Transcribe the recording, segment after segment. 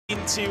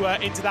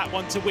into that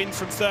one to win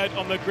from third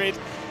on the grid.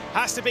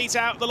 Has to beat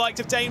out the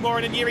likes of Dane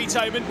Warren and Yuri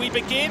Toman. We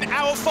begin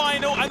our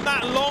final, and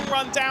that long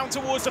run down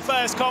towards the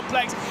first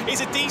complex is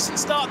a decent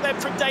start then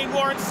from Dane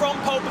Warren from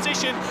pole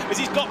position, as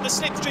he's got the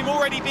slipstream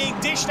already being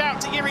dished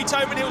out to Yuri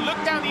Toman. He'll look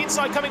down the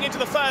inside coming into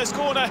the first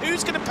corner.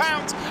 Who's going to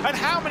pounce, and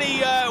how many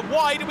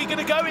wide are we going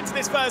to go into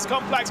this first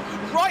complex?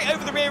 Right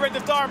over the rear end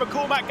of Dara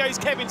McCormack goes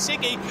Kevin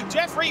Siggy.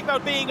 Jeff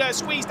Rietveld being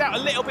squeezed out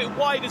a little bit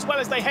wide as well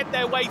as they head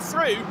their way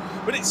through,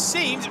 but it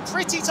seems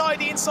pretty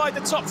tidy inside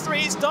the top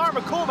three. It's Dara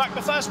McCormack,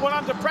 the first one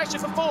under pressure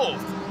for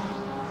fourth.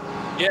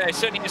 Yeah,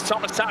 certainly as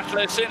Thomas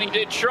Tatler certainly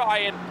did try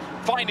and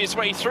find his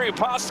way through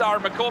past Dara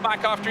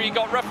McCormack after he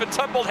got rough and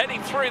tumbled heading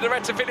through the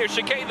Rettofilio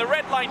chicane. The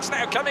red line's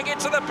now coming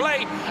into the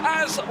play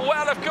as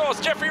well, of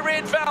course. Jeffrey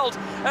Rietveld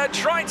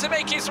trying to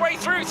make his way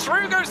through.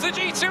 Through goes the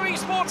G2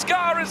 Esports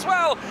car as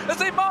well as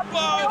they march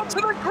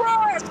onto the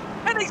grass,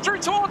 heading through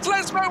towards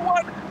Lesmo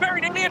 1.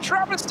 Very nearly a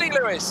travesty,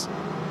 Lewis.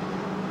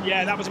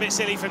 Yeah, that was a bit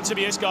silly from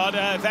Tobias Gard.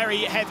 Very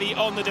heavy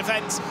on the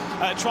defence,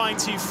 trying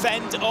to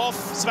fend off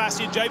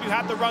Sebastian Job, who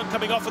had the run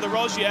coming off of the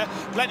Rogier.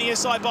 Plenty of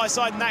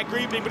side-by-side in that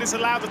grouping, but it's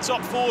allowed the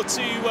top four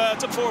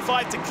or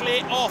five to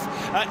clear off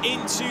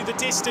into the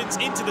distance,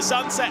 into the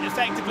sunset,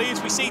 effectively,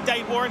 as we see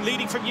Dane Warren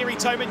leading from Yuri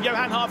Toman.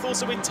 Johan Harf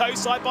also in tow,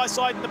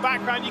 side-by-side in the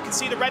background. You can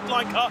see the red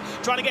line car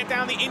trying to get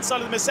down the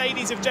inside of the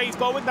Mercedes of James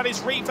Baldwin. That is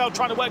Rietveld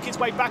trying to work his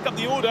way back up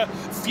the order.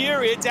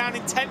 Furia down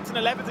in 10th and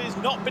 11th. It has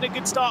not been a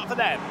good start for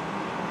them.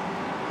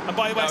 And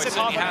by the way, no, it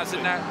certainly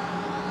hasn't now.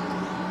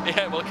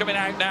 Yeah, well, coming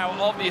out now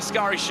of the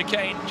Ascari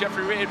chicane,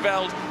 Jeffrey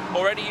Rietveld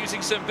already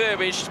using some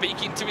verbiage,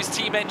 speaking to his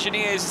team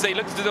engineers as they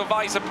look to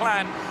devise a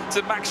plan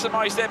to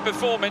maximise their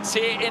performance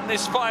here in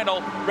this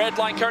final. Red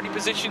line currently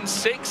positioned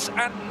 6th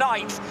and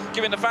 9th,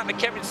 given the fact that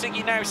Kevin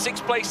Siggy now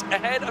 6th place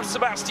ahead of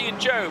Sebastian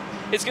Job.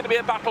 It's going to be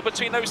a battle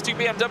between those two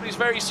BMWs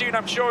very soon,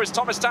 I'm sure, as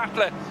Thomas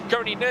Tatler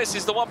currently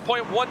nurses the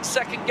 1.1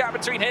 second gap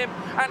between him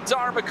and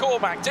Dara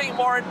McCormack. Dane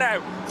Warren now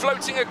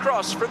floating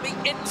across from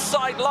the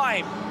inside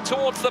line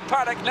towards the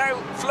paddock, now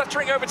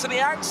fluttering over to the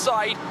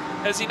outside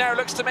as he now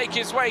looks to make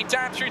his way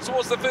down through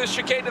towards the first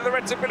chicane of the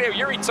Rettofilio.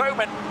 Yuri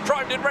Toman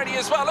primed and ready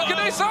as well. Look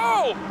at this,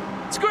 oh!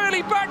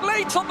 Squirrely back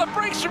late on the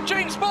brakes from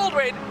James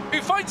Baldwin,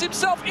 who finds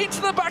himself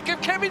into the back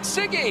of Kevin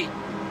Siggy.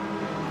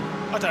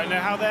 I don't know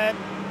how they're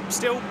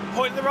still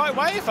pointing the right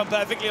way, if I'm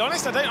perfectly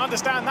honest. I don't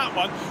understand that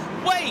one.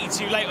 Way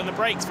too late on the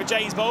brakes for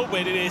James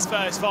Baldwin in his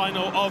first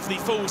final of the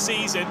full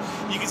season.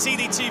 You can see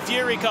the two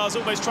Fury cars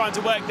almost trying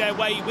to work their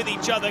way with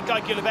each other.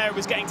 Guy Oliveira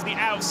was getting to the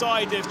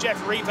outside of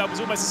Jeff Rietveld, was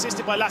almost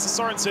assisted by Lasse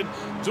Sorensen,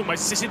 was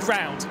almost assisted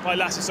round by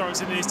Lasse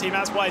Sorensen and his team.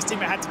 That's why his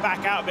teammate had to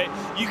back out of it.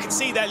 You can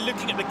see they're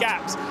looking at the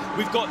gaps.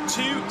 We've got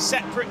two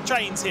separate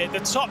trains here. The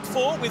top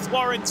four with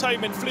Warren,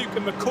 Toman, Fluke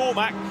and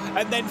McCormack,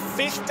 and then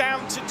 5th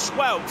down to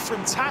 12th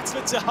from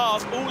Tatler to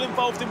Haas, all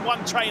involved in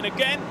one train.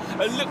 Again,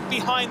 a look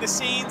behind the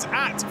scenes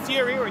at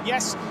Furia, and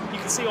yes, you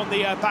can see on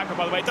the background,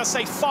 by the way, it does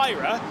say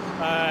Fira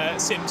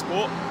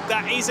Simsport.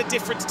 That is a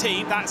different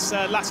team. That's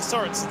Lasse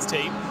Sorensen's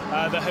team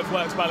that have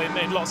worked well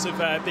in lots of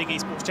big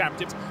esports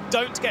championships.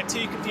 Don't get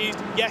too confused.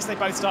 Yes, they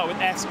both start with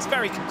Fs. It's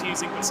very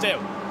confusing, but still,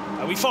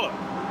 we follow.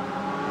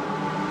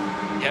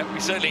 Yeah,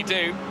 we certainly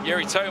do.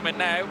 Yuri Toman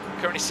now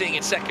currently sitting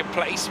in 2nd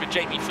place with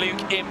Jamie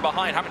Fluke in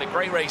behind, having a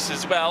great race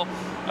as well.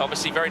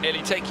 Obviously very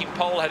nearly taking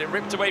pole, had it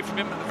ripped away from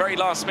him at the very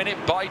last minute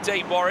by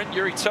Dane Warren.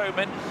 Yuri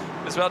Toman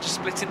as well, just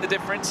splitting the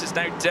difference, as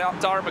now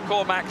Dara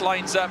McCormack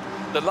lines up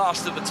the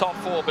last of the top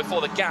four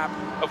before the gap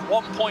of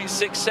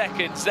 1.6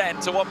 seconds then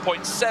to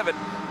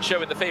 1.7,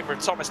 showing the favour of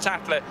Thomas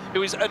Tatler,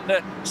 who is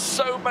under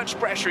so much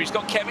pressure. He's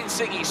got Kevin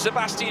Siggy,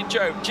 Sebastian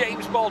Job,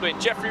 James Baldwin,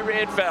 Jeffrey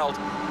Rietveld.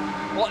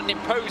 What an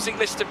imposing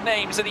list of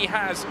names that he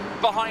has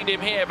behind him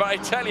here. But I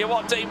tell you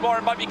what, Dane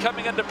Warren might be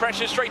coming under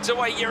pressure straight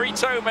away. Yuri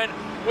Toman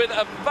with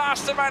a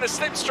vast amount of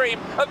slipstream,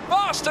 a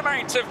vast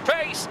amount of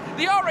pace.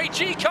 The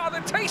RAG car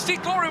that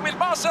tasted glory with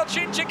Marcel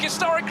Chinchik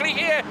historically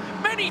here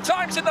many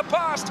times in the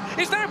past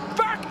is now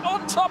back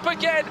on top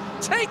again.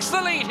 Takes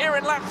the lead here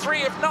in lap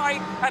 3 of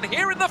 9 and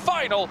here in the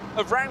final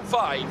of round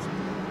 5.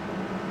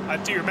 I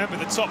do remember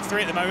the top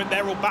three at the moment.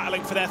 They're all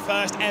battling for their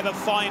first ever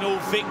final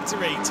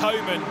victory.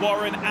 Toman,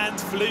 Warren and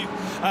Fluke.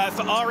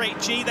 For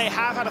RHG, they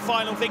have had a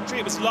final victory.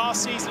 It was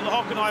last season at the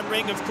Hockenheim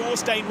Ring. Of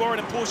course, Dane Warren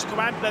and Porsche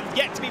Commander. They've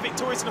yet to be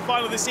victorious in the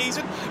final this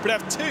season, but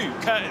have two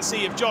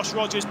courtesy of Josh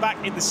Rogers back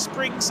in the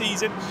spring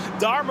season.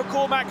 Dara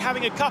McCormack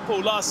having a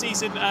couple last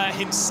season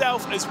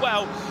himself as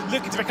well,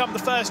 looking to become the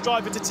first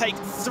driver to take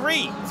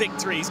 3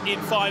 victories in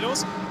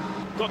finals.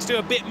 Got to do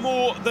a bit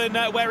more than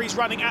where he's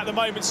running at the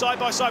moment. Side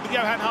by side with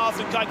Johan Harf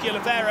and Kaiki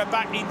Oliveira,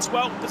 back in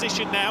 12th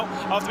position now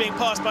after being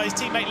passed by his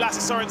teammate Lasse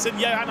Sorensen.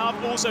 Johan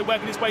Harf also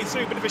working his way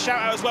through. Bit of a shout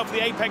out as well for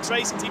the Apex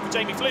Racing team for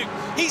Jamie Fluke.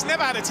 He's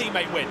never had a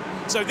teammate win,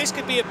 so this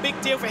could be a big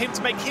deal for him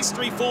to make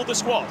history for the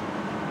squad.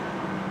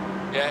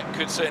 Yeah, it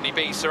could certainly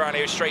be.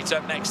 Serrano straight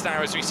up next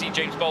now as we see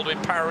James Baldwin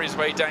power his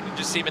way down. You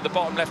just see him in the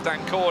bottom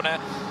left-hand corner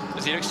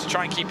as he looks to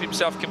try and keep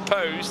himself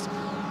composed.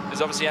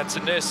 Has obviously had to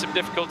nurse some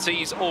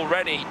difficulties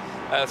already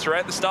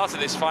throughout the start of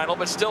this final,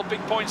 but still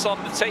big points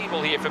on the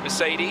table here for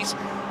Mercedes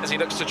as he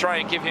looks to try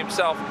and give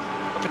himself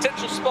a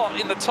potential spot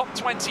in the top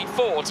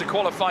 24 to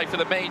qualify for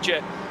the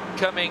major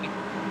coming,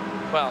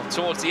 well,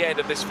 towards the end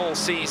of this full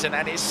season,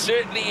 and it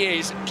certainly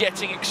is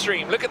getting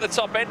extreme. Look at the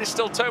top end, it's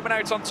still Toman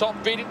out on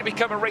top, bidding to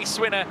become a race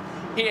winner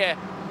here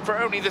for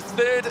only the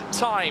third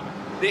time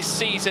this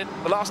season.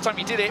 The last time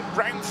he did it,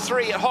 round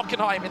 3 at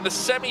Hockenheim in the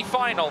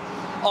semi-final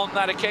on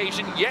that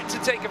occasion, yet to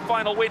take a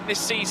final win this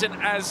season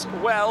as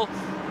well.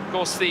 Of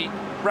course, the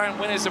round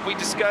winners that we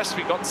discussed,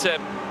 we've got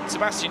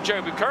Sebastian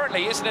Job, who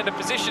currently isn't in a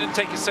position to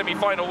take a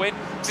semi-final win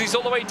because he's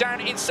all the way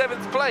down in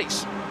 7th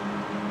place.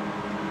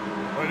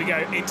 Here we go,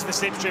 into the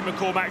slipstream.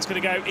 McCormack's going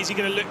to go. Is he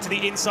going to look to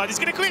the inside? He's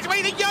going to quit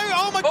away the Yo.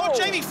 Oh my God,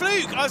 Jamie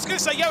Fluke. I was going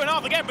to say Yo and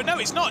half again, but no,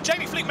 it's not.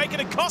 Jamie Fluke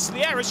making a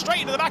costly error straight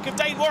into the back of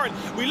Dane Warren.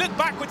 We look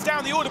backwards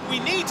down the order, but we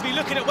need to be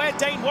looking at where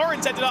Dane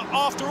Warren's ended up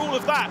after all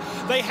of that.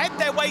 They head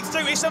their way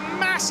through. It's a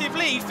massive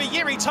lead for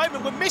Jiri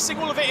Toman. We're missing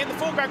all of it in the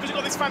foreground because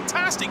we've got this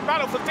fantastic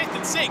battle for 5th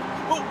and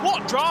 6th. But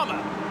what drama.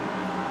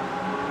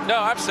 No,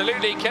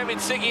 absolutely. Kevin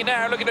Siggy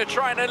now looking to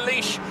try and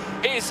unleash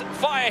his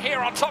fire here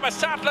on Thomas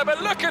Sattler,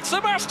 but look at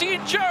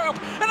Sebastian Job,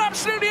 an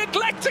absolutely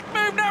eclectic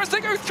move now as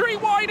they go 3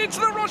 wide into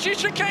the Roger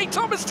chicane.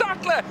 Thomas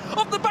Sattler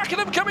off the back of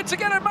them coming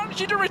together,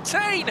 managing to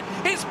retain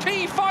his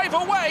P5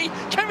 away.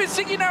 Kevin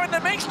Siggy now in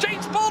the mix.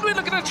 James Baldwin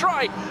looking to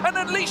try and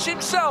unleash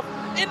himself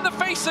in the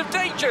face of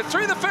danger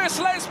through the first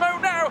Lesmo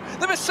now.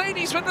 The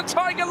Mercedes with the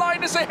Tiger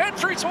line as they head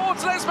through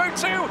towards Lesmo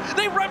 2.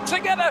 They run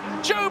together,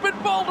 Job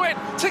and Baldwin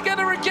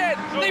together again.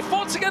 They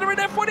fought together in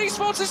F1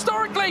 Esports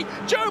historically.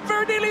 Job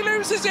very nearly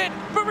loses it,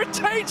 but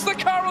retains the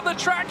car on the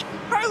track.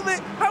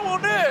 How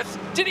on earth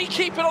did he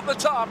keep it on the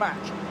tarmac?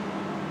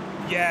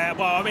 Yeah,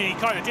 well, I mean, he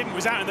kind of didn't.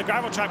 Was out in the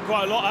gravel trap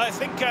quite a lot. I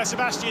think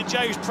Sebastian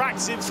Joe's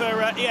practicing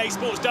for EA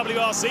Sports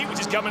WRC, which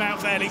is coming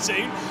out fairly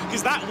soon,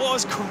 because that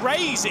was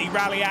crazy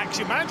rally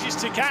action. Manages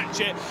to catch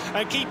it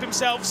and keep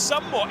himself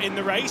somewhat in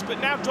the race, but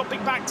now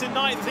dropping back to 9th.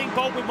 I think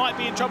Baldwin might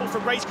be in trouble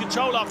from race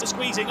control after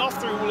squeezing off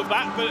through all of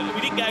that, but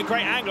we didn't get a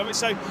great angle of it,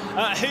 so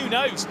who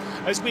knows?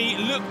 As we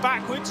look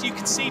backwards, you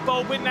can see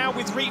Baldwin now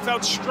with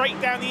Rietveld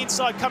straight down the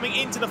inside coming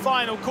into the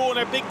final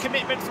corner. Big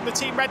commitment from the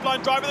Team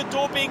Redline driver, the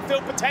door being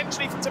filled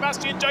potentially from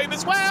Sebastian Job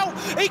as well.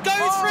 He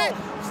goes for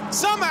it,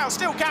 somehow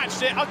still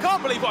catched it. I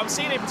can't believe what I'm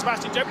seeing here from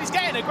Sebastian Job, but he's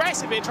getting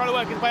aggressive here, trying to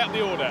work his way up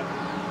the order.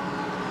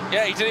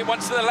 Yeah, he did it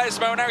once to the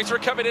Lesmo, now he's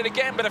recovered it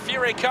again, but a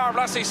Fury car of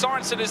Lasse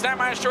Sorensen has now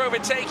managed to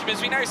overtake him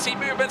as we now see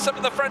movements up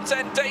at the front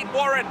end. Dane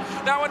Warren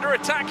now under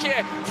attack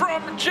here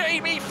from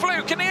Jamie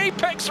Fluke, and the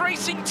Apex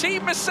Racing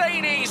Team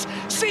Mercedes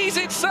sees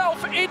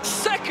itself in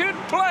 2nd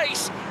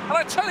place. And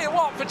I tell you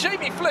what, for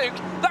Jamie Fluke,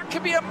 that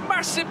could be a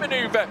massive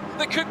manoeuvre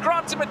that could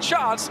grant him a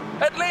chance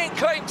at laying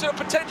claim to a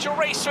potential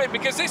race win,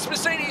 because this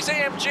Mercedes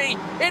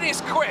AMG, it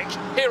is quick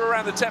here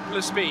around the Temple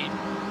of Speed.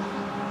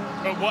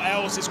 But what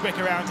else is quick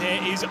around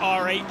here is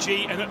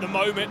R8G, and at the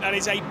moment that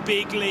is a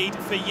big lead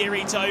for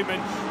Jiri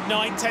Toman.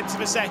 9/10 of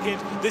a second.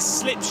 The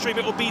slipstream,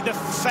 it will be the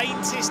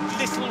faintest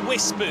little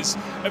whispers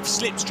of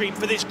slipstream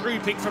for this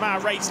grouping from our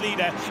race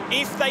leader.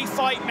 If they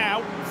fight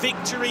now,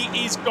 victory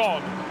is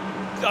gone.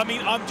 I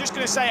mean, I'm just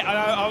going to say it,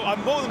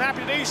 I'm more than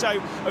happy to do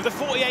so. Of the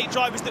 48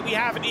 drivers that we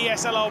have in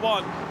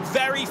ESLR1,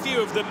 very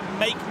few of them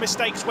make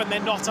mistakes when they're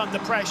not under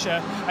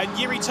pressure. And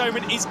Jiri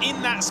Toman is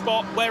in that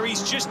spot where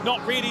he's just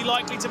not really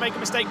likely to make a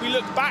mistake. We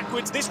look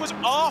backwards. This was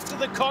after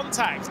the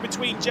contact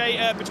between Jamie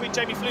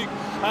Fluke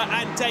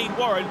and Dane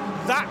Warren.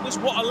 That was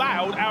what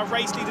allowed our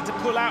race leader to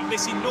pull out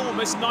this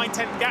enormous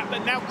 9/10 gap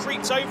that now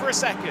creeps over a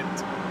second.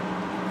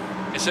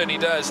 It certainly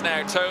does.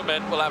 Now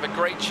Toman will have a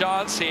great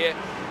chance here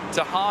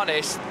to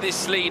harness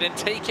this lead and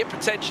take it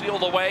potentially all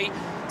the way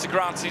to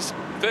grant his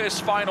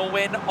first final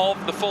win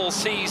of the full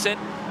season.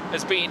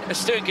 Has been a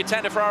stern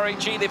contender for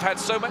R8G. They've had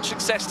so much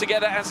success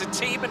together as a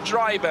team and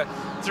driver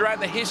throughout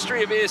the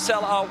history of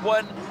ESL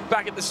R1,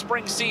 back at the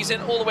spring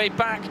season, all the way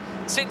back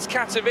since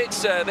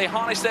Katowice. They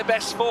harnessed their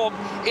best form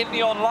in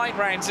the online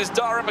rounds as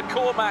Dara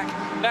McCormack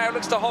now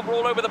looks to hover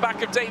all over the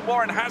back of Dane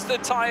Warren. Has the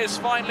tyres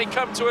finally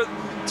come to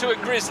a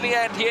grisly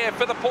end here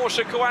for the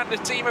Porsche Coanda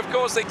team? Of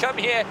course, they come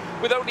here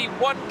with only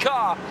one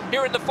car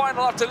here in the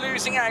final after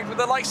losing out with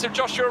the likes of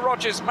Joshua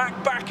Rogers,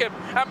 Mac Backham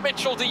and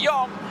Mitchell de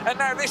Jong. And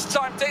now this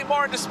time Dane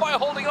Warren, despite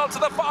holding on to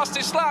the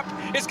fastest lap,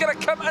 is going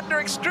to come under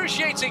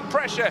excruciating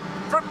pressure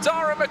from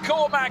Dara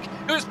McCormack,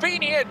 who's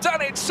been here,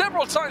 done it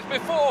several times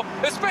before,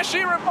 especially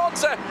here at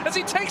Monza. As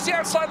he takes the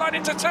outside line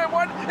into turn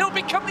 1, it'll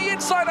become the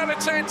inside out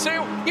of turn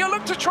 2. He'll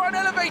look to try and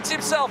elevate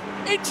himself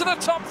into the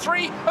top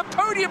 3, a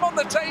podium on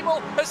the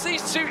table as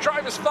these two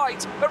drivers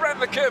fight around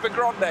the Curva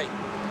Grande.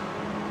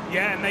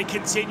 Yeah, and they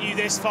continue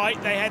this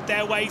fight. They head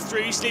their way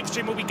through.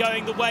 Slipstream will be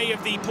going the way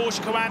of the Porsche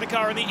Coanda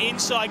car on the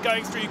inside,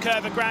 going through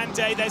Curva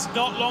Grande. There's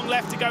not long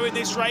left to go in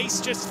this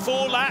race. Just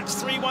 4 laps,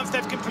 3 once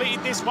they've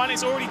completed this one.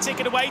 It's already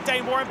ticking away.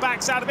 Dane Warren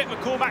backs out of it.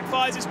 McCormack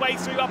fires his way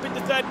through up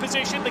into 3rd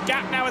position. The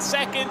gap now a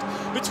second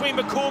between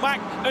McCormack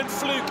and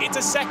Fluke. It's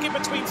a second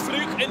between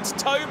Fluke and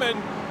Toman.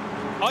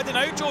 I don't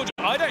know, George.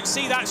 I don't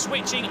see that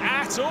switching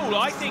at all.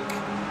 I think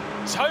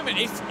Toman,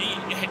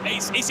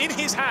 it's in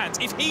his hands.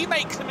 If he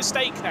makes a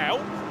mistake now,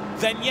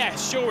 then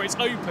yes, sure, it's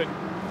open.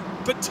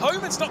 But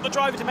Toman's not the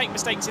driver to make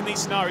mistakes in these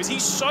scenarios.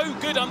 He's so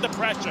good under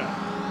pressure.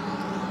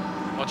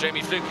 Well,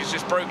 Jamie Fluke has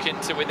just broken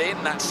to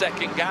within that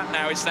second gap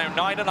now. It's now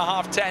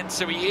 9.5 tenths,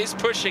 so he is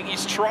pushing,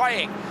 he's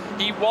trying.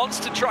 He wants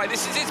to try.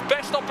 This is his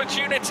best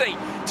opportunity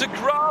to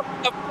grab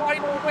a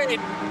final win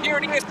here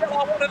in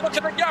ESL. And look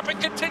at the gap, it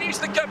continues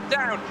to come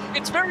down.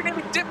 It's very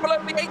nearly dipped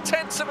below the 8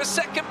 tenths of a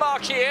second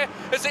mark here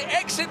as they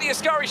exit the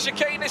Ascari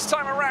chicane this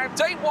time around.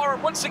 Dane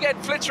Warren once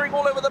again flittering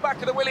all over the back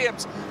of the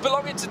Williams,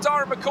 belonging to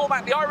Darren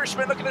McCormack, the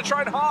Irishman, looking to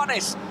try and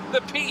harness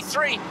the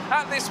P3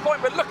 at this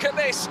point. But look at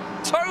this,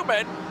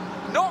 Toman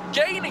not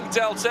gaining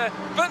delta,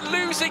 but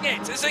losing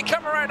it as they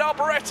come around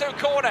Alboreto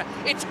corner.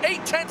 It's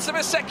 8 tenths of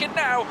a second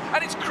now,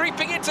 and it's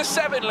creeping into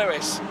 7,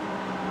 Lewis.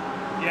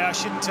 Yeah,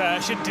 I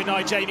shouldn't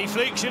deny Jamie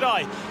Fluke, should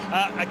I?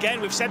 Again,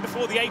 we've said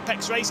before, the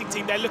Apex Racing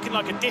team, they're looking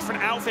like a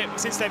different outfit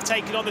since they've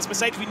taken on this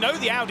Mercedes. We know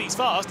the Audi's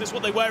fast, that's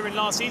what they were in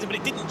last season, but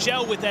it didn't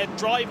gel with their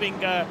driving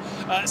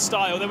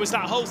style. There was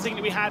that whole thing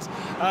that we had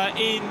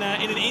in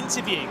an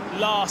interview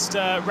last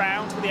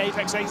round with the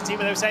Apex Racing team,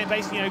 where they were saying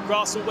basically, you know,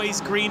 grass always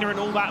greener and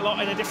all that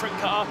lot in a different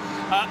car.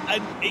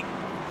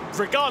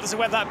 Regardless of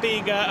whether that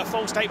being a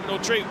false statement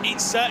or true, it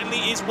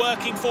certainly is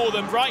working for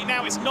them. Right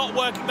now, it's not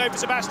working, though, for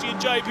Sebastian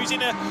Jobe, who's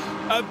in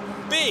a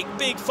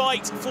big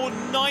fight for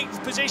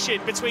 9th position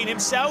between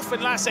himself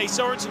and Lasse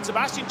Sorensen.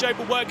 Sebastian Jobe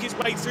will work his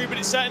way through, but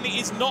it certainly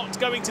is not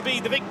going to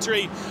be the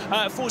victory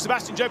for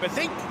Sebastian Jobe. I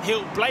think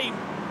he'll blame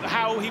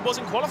how he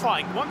wasn't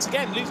qualifying. Once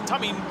again, losing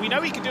time. I mean, we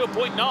know he can do a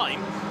 0.9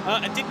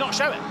 and did not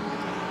show it.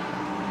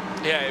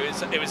 Yeah,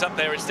 it was up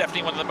there. It's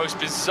definitely one of the most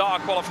bizarre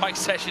qualifying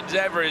sessions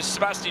ever as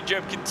Sebastian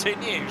Jobe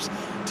continues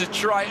to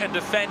try and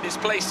defend his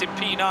place in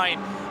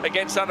P9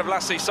 against that of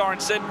Lasse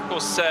Sorensen. Of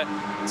course,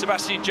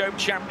 Sebastian Jobe,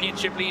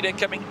 championship leader,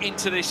 coming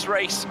into this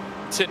race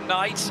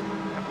tonight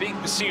and being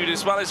pursued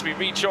as well as we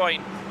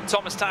rejoin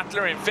Thomas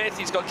Tattler in 5th.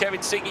 He's got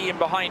Kevin Siggy in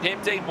behind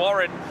him, Dane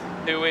Warren,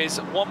 who is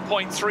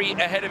 1.3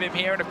 ahead of him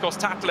here, and of course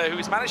Tattler, who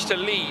has managed to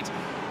lead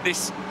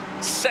this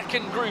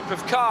second group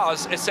of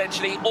cars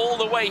essentially all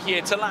the way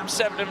here to lap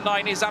 7 of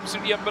 9 is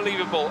absolutely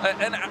unbelievable.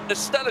 And a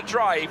stellar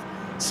drive,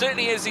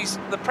 certainly as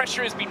the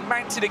pressure has been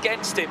mounted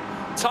against him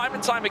time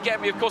and time again.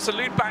 We of course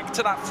allude back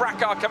to that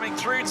Fracas coming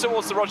through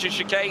towards the Roger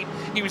chicane.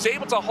 He was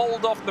able to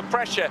hold off the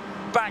pressure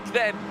back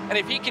then, and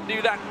if he can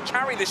do that,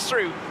 carry this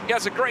through, he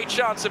has a great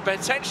chance of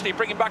potentially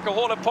bringing back a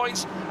haul of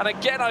points. And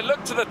again, I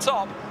look to the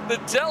top, the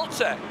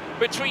delta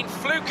between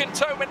Fluke and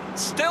Toman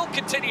still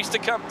continues to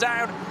come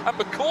down, and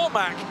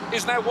McCormack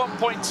is now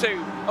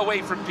 1.2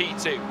 away from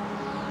P2.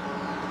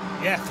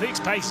 Yeah, Fluke's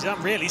pace is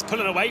unreal. He's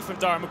pulling away from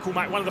Darren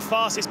McCormack, one of the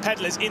fastest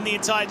pedalers in the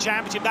entire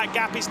championship. That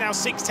gap is now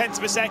 6 tenths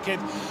of a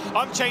second.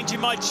 I'm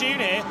changing my tune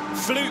here.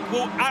 Fluke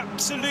will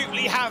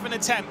absolutely have an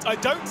attempt. I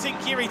don't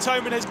think Yuri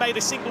Toman has made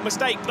a single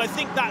mistake, but I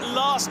think that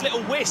last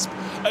little wisp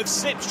of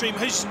slipstream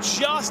has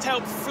just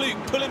helped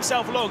Fluke pull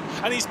himself along,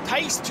 and his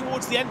pace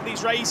towards the end of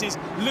these races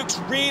looks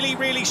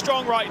really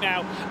strong right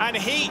now, and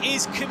he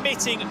is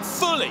committing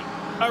fully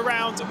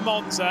around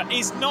Monza,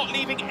 is not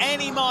leaving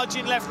any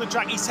margin left on the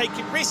track. He's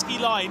taking risky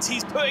lines.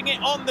 He's putting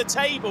it on the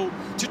table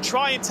to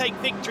try and take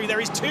victory. There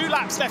is 2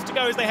 laps left to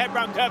go as they head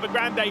round Curva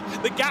Grande.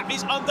 The gap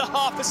is under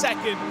half a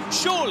second.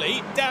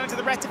 Surely, down into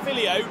the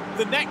Rettifilio,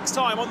 the next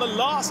time on the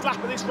last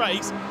lap of this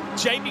race,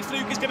 Jamie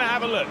Fluke is going to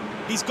have a look.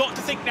 He's got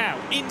to think now,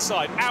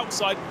 inside,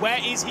 outside, where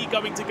is he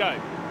going to go?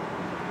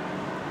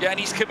 Yeah, and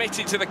he's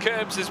committed to the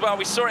curbs as well.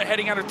 We saw it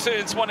heading out of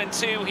turns 1 and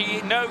 2.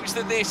 He knows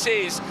that this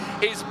is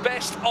his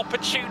best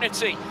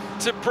opportunity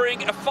to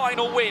bring a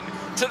final win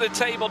to the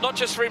table, not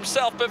just for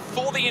himself, but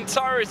for the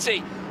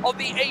entirety of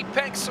the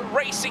Apex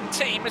Racing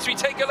team. As we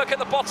take a look at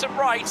the bottom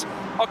right,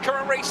 our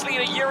current race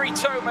leader, Yuri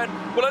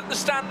Toman, will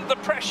understand that the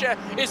pressure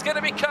is going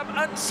to become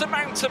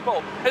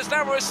unsurmountable, as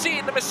now we're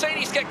seeing the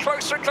Mercedes get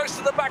closer and closer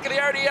to the back of the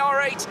Audi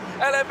R8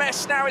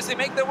 LMS now as they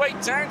make their way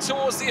down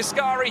towards the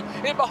Ascari.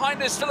 In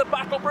behind there's still a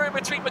battle brewing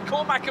between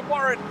McCormack and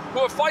Warren, who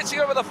are fighting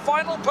over the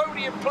final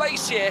podium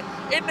place here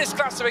in this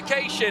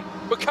classification.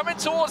 We're coming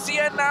towards the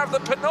end now of the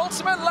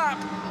penultimate lap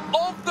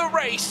of the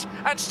race,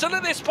 and still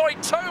at this point,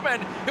 Toman,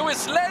 who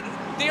has led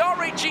the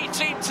RAG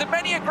team to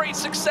many a great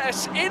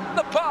success in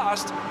the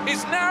past,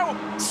 is now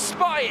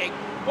spying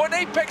on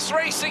Apex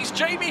Racing's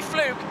Jamie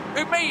Fluke,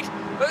 who made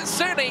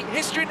certainly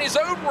history in his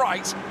own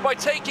right by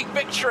taking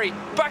victory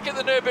back at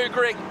the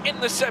Nürburgring in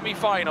the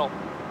semi-final.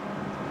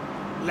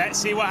 Let's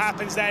see what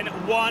happens then.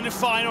 One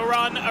final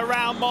run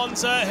around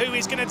Monza. Who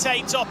is going to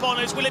take top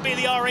honours? Will it be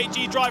the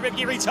RAG driver of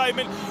Yuri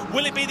Toman?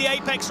 Will it be the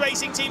Apex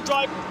Racing team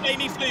driver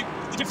Jamie Fluke?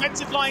 The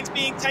defensive line's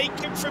being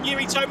taken from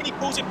Yuri Toman. He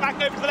pulls it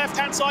back over to the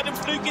left-hand side, and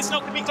Fluke is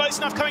not going to be close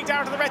enough coming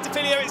down to the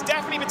Rettifilio. It's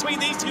definitely between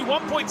these two.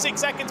 1.6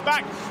 seconds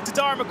back to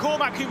Darren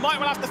McCormack, who might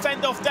well have to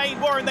fend off Dane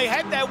Warren. They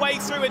head their way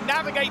through and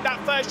navigate that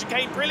first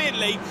chicane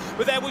brilliantly,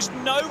 but there was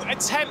no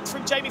attempt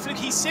from Jamie Fluke.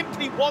 He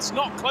simply was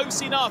not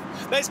close enough.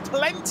 There's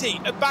plenty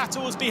of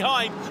battles battles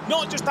behind.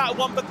 Not just that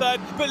one for third,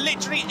 but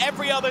literally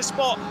every other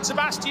spot.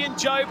 Sebastian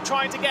Job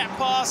trying to get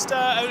past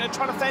and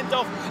trying to fend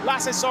off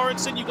Lasse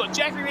Sorensen. You've got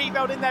Jeffrey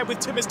Rietveld in there with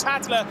Thomas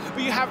Tadler,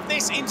 but you have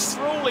this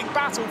enthralling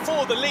battle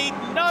for the lead.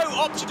 No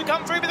option to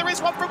come through, but there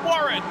is one from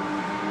Warren.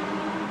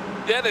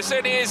 Yeah, there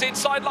certainly is.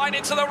 Inside line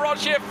into the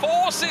Rogier,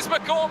 forces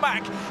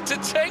McCormack to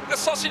take the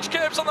sausage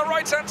curbs on the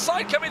right-hand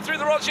side, coming through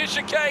the Rogier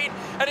chicane,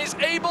 and is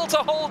able to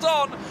hold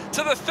on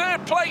to the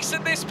third place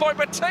at this point.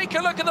 But take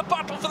a look at the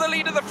battle for the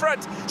lead at the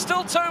front.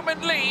 Still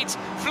Toman leads.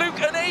 Fluke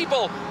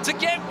unable to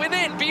get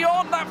within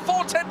beyond that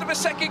 0.4 of a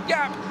second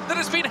gap that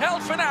has been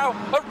held for now.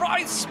 A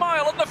wry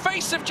smile on the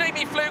face of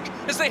Jamie Fluke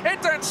as they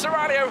head down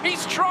Serralio.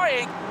 He's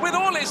trying with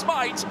all his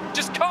might,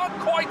 just can't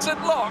quite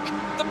unlock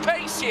the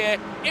pace here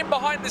in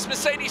behind this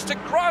Mercedes to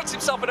grant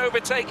himself an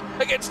overtake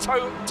against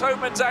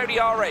Toman's Audi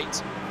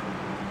R8.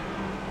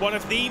 One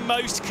of the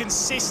most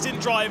consistent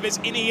drivers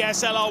in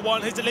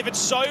ESLR1, has delivered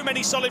so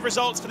many solid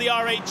results for the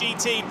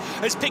R8G team,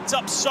 has picked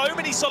up so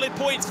many solid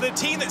points for the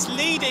team that's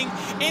leading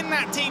in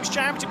that team's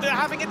championship. They're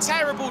having a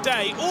terrible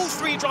day. All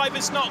three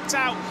drivers knocked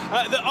out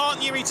that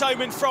aren't Yuri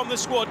Toman from the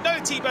squad. No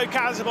Thibaut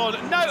Kazabon,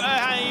 no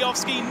Erhan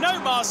Iovski, no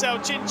Marcel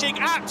Chinchik.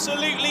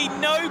 Absolutely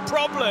no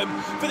problem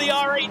for the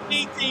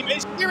R8G team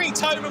as Yuri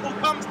Toman will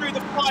come through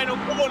the final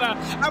corner.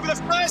 And for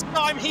the first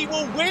time, he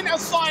will win a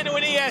final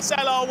in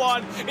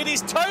ESLR1. It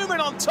is Toman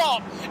on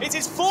top. It's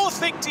his fourth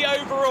victory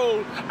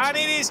overall, and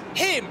it is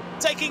him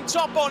taking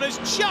top honours,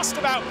 just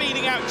about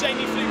beating out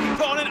Jamie Fluke. He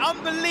put on an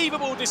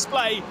unbelievable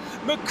display.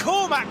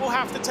 McCormack will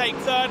have to take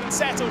third and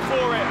settle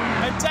for it,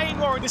 and Dane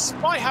Warren,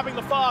 despite having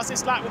the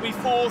fastest lap, will be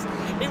fourth.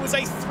 It was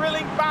a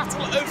thrilling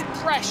battle of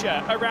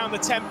pressure around the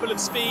Temple of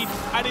Speed,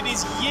 and it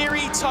is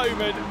Yuri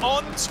Toman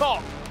on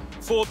top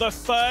for the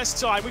first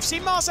time. We've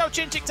seen Marcel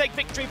Chinchik take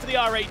victory for the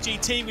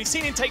R8G team. We've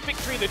seen him take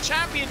victory in the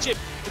championship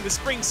in the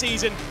spring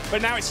season,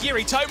 but now it's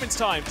Yuri Toman's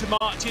time to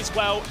march his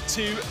well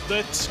to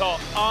the top.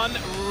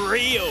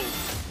 Unreal.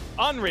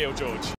 Unreal, George.